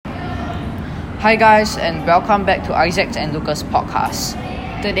Hi guys, and welcome back to Isaac's and Lucas' podcast.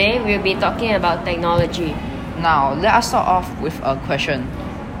 Today we'll be talking about technology. Now, let us start off with a question.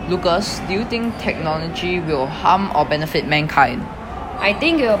 Lucas, do you think technology will harm or benefit mankind? I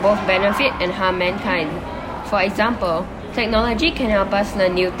think it will both benefit and harm mankind. For example, technology can help us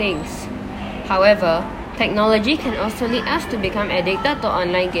learn new things. However, technology can also lead us to become addicted to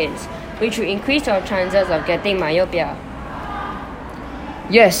online games, which will increase our chances of getting myopia.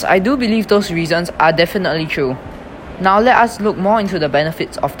 Yes, I do believe those reasons are definitely true. Now let us look more into the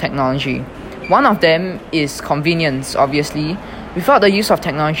benefits of technology. One of them is convenience, obviously. Without the use of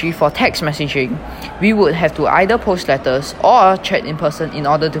technology for text messaging, we would have to either post letters or chat in person in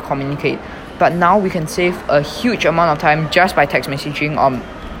order to communicate. But now we can save a huge amount of time just by text messaging or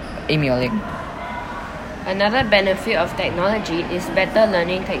emailing. Another benefit of technology is better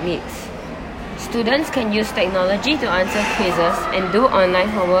learning techniques. Students can use technology to answer quizzes and do online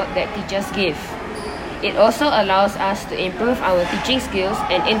homework that teachers give. It also allows us to improve our teaching skills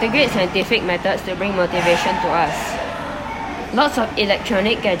and integrate scientific methods to bring motivation to us. Lots of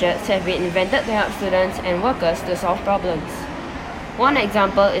electronic gadgets have been invented to help students and workers to solve problems. One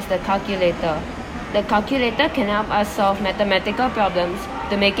example is the calculator. The calculator can help us solve mathematical problems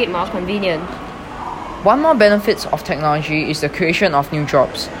to make it more convenient. One more benefit of technology is the creation of new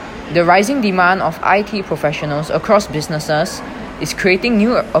jobs. The rising demand of IT professionals across businesses is creating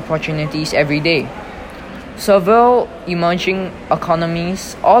new opportunities every day. Several emerging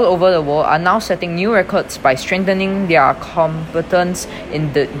economies all over the world are now setting new records by strengthening their competence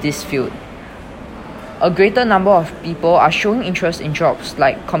in this field. A greater number of people are showing interest in jobs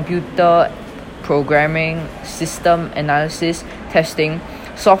like computer programming, system analysis, testing,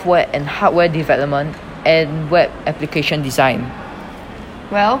 software and hardware development, and web application design.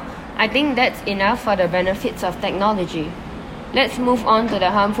 Well, I think that's enough for the benefits of technology. Let's move on to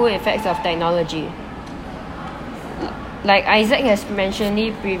the harmful effects of technology. Like Isaac has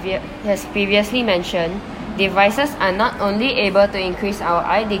previously mentioned, devices are not only able to increase our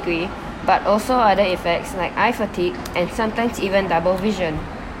eye degree, but also other effects like eye fatigue and sometimes even double vision.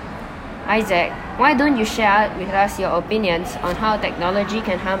 Isaac, why don't you share with us your opinions on how technology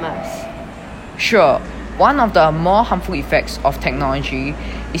can harm us? Sure. One of the more harmful effects of technology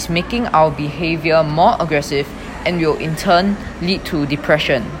is making our behavior more aggressive and will in turn lead to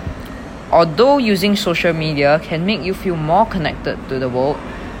depression. Although using social media can make you feel more connected to the world,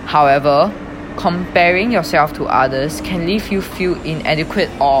 however, comparing yourself to others can leave you feel inadequate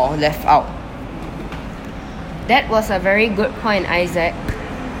or left out. That was a very good point, Isaac.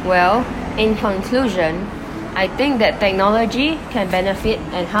 Well, in conclusion, I think that technology can benefit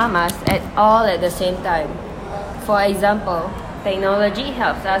and harm us all at the same time. For example, technology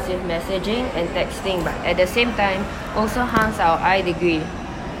helps us with messaging and texting, but at the same time also harms our eye degree.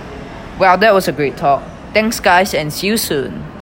 Well, that was a great talk. Thanks guys and see you soon.